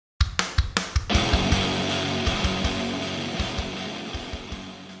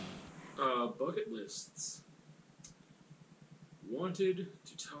Bucket lists. Wanted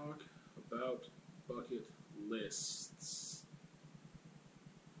to talk about bucket lists.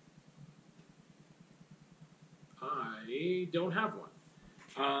 I don't have one.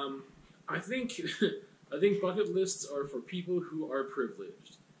 I think I think bucket lists are for people who are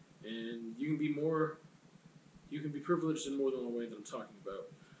privileged, and you can be privileged in more than one way that I'm talking about.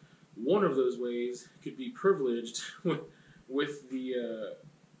 One of those ways could be privileged with the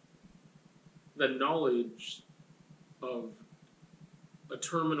knowledge of a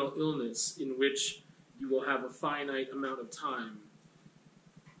terminal illness in which you will have a finite amount of time,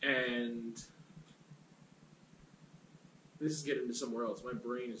 and this is getting into somewhere else. My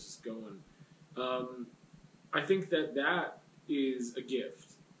brain is just going. I think that is a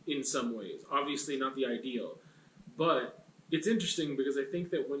gift in some ways. Obviously not the ideal, but it's interesting because I think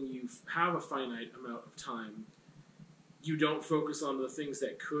that when you have a finite amount of time, you don't focus on the things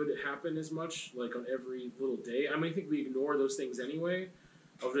that could happen as much, like on every little day. I mean, I think we ignore those things anyway,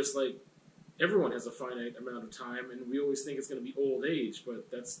 of just like, everyone has a finite amount of time, and we always think it's going to be old age,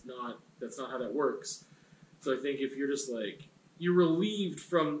 but that's not how that works. So I think if you're just like, you're relieved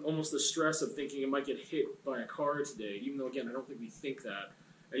from almost the stress of thinking it might get hit by a car today, even though, again, I don't think we think that.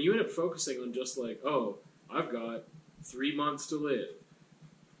 And you end up focusing on just like, oh, I've got 3 months to live.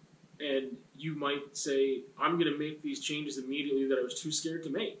 And you might say, I'm going to make these changes immediately that I was too scared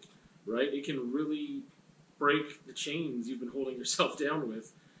to make, right? It can really break the chains you've been holding yourself down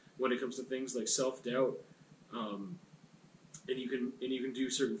with when it comes to things like self-doubt. And you can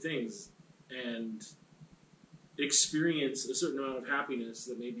do certain things and experience a certain amount of happiness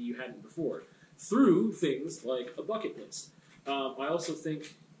that maybe you hadn't before through things like a bucket list. I also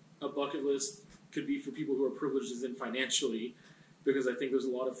think a bucket list could be for people who are privileged as in financially, because I think there's a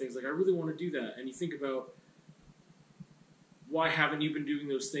lot of things like, I really want to do that. And you think about, why haven't you been doing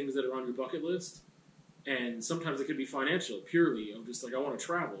those things that are on your bucket list? And sometimes it could be financial, purely, of just like, I want to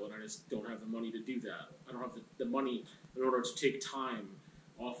travel, and I just don't have the money to do that. I don't have the money in order to take time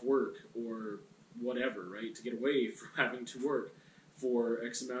off work or whatever, right, to get away from having to work for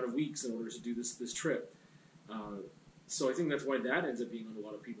X amount of weeks in order to do this trip. So I think that's why that ends up being on a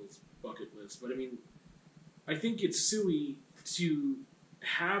lot of people's bucket list. But I mean, I think it's silly to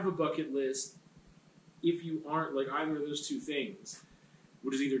have a bucket list if you aren't like either of those two things,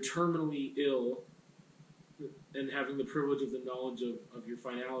 which is either terminally ill and having the privilege of the knowledge of your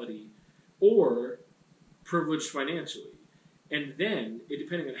finality, or privileged financially. And then,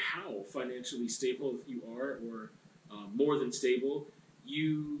 depending on how financially stable you are, or more than stable,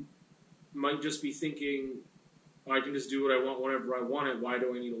 you might just be thinking, I can just do what I want whenever I want it. Why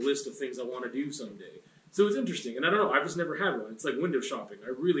do I need a list of things I want to do someday? So it's interesting. And I don't know, I've just never had one. It's like window shopping. I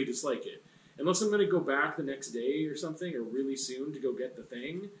really dislike it. Unless I'm going to go back the next day or something, or really soon to go get the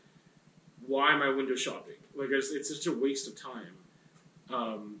thing, why am I window shopping? Like, it's just a waste of time.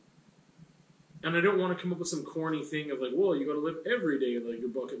 And I don't want to come up with some corny thing of like, well, you got to live every day like your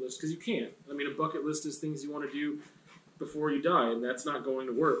bucket list, because you can't. I mean, a bucket list is things you want to do before you die, and that's not going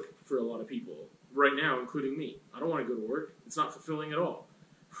to work for a lot of people right now, including me. I don't want to go to work. It's not fulfilling at all,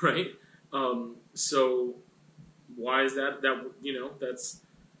 right? So why is that?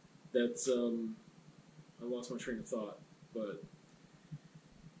 That's I lost my train of thought, but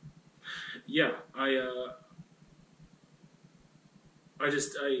yeah,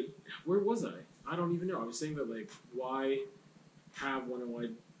 where was I? I don't even know. I was saying that, like, why have one, and why,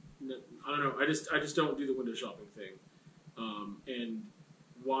 I don't know. I just don't do the window shopping thing. And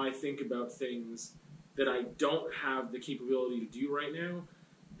why think about things that I don't have the capability to do right now.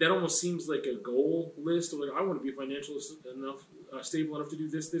 That almost seems like a goal list of like, I want to be financially stable enough to do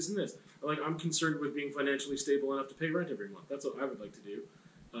this, this, and this. Like, I'm concerned with being financially stable enough to pay rent every month. That's what I would like to do.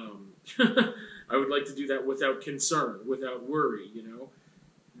 I would like to do that without concern, without worry, you know.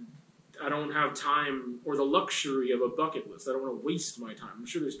 I don't have time or the luxury of a bucket list. I don't want to waste my time. I'm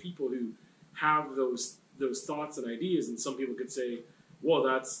sure there's people who have those thoughts and ideas, and some people could say, well,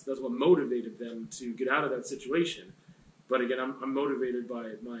 that's what motivated them to get out of that situation. But again, I'm motivated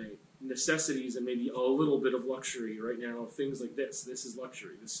by my necessities and maybe a little bit of luxury right now. Things like this. This is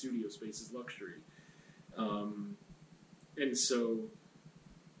luxury. This studio space is luxury. And so,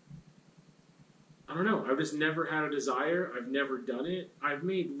 I don't know. I've just never had a desire. I've never done it. I've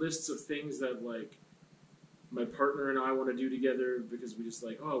made lists of things that, like, my partner and I want to do together because we just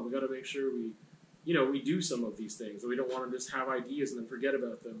like, oh, we got to make sure we do some of these things. And we don't want to just have ideas and then forget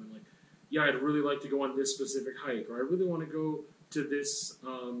about them. And like, yeah, I'd really like to go on this specific hike, or I really want to go to this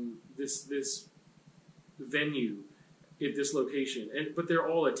this venue at this location. But they're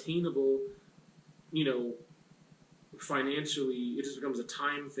all attainable, financially, it just becomes a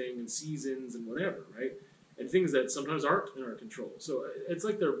time thing and seasons and whatever, right? And things that sometimes aren't in our control. So it's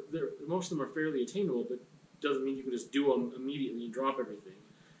like they're most of them are fairly attainable, but doesn't mean you can just do them immediately and drop everything,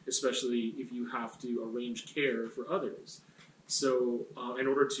 especially if you have to arrange care for others. So in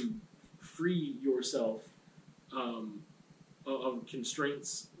order to free yourself of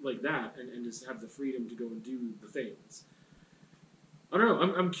constraints like that and just have the freedom to go and do the things. I don't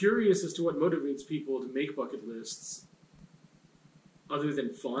know. I'm curious as to what motivates people to make bucket lists other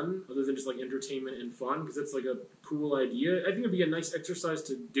than fun, other than just like entertainment and fun, because it's like a cool idea. I think it'd be a nice exercise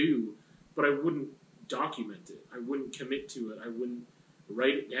to do, but I wouldn't document it. I wouldn't commit to it. I wouldn't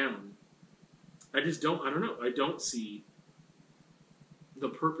write it down. I don't know. I don't see the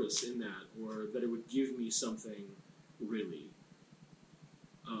purpose in that, or that it would give me something really.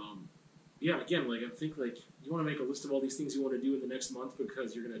 Yeah, again, like I think like you want to make a list of all these things you want to do in the next month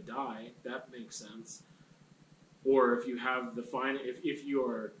because you're gonna die. That makes sense. Or if you have the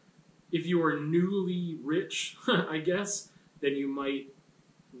if you are newly rich, I guess, then you might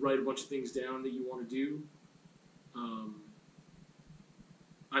write a bunch of things down that you want to do.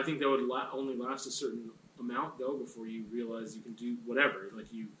 I think that would only last a certain amount though before you realize you can do whatever.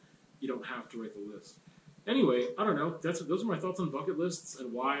 Like you don't have to write the list. Anyway, I don't know. Those are my thoughts on bucket lists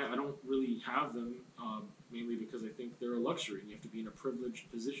and why I don't really have them. Mainly because I think they're a luxury and you have to be in a privileged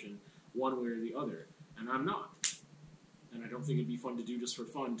position one way or the other, and I'm not. And I don't think it'd be fun to do just for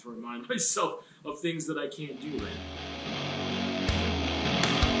fun to remind myself of things that I can't do right now.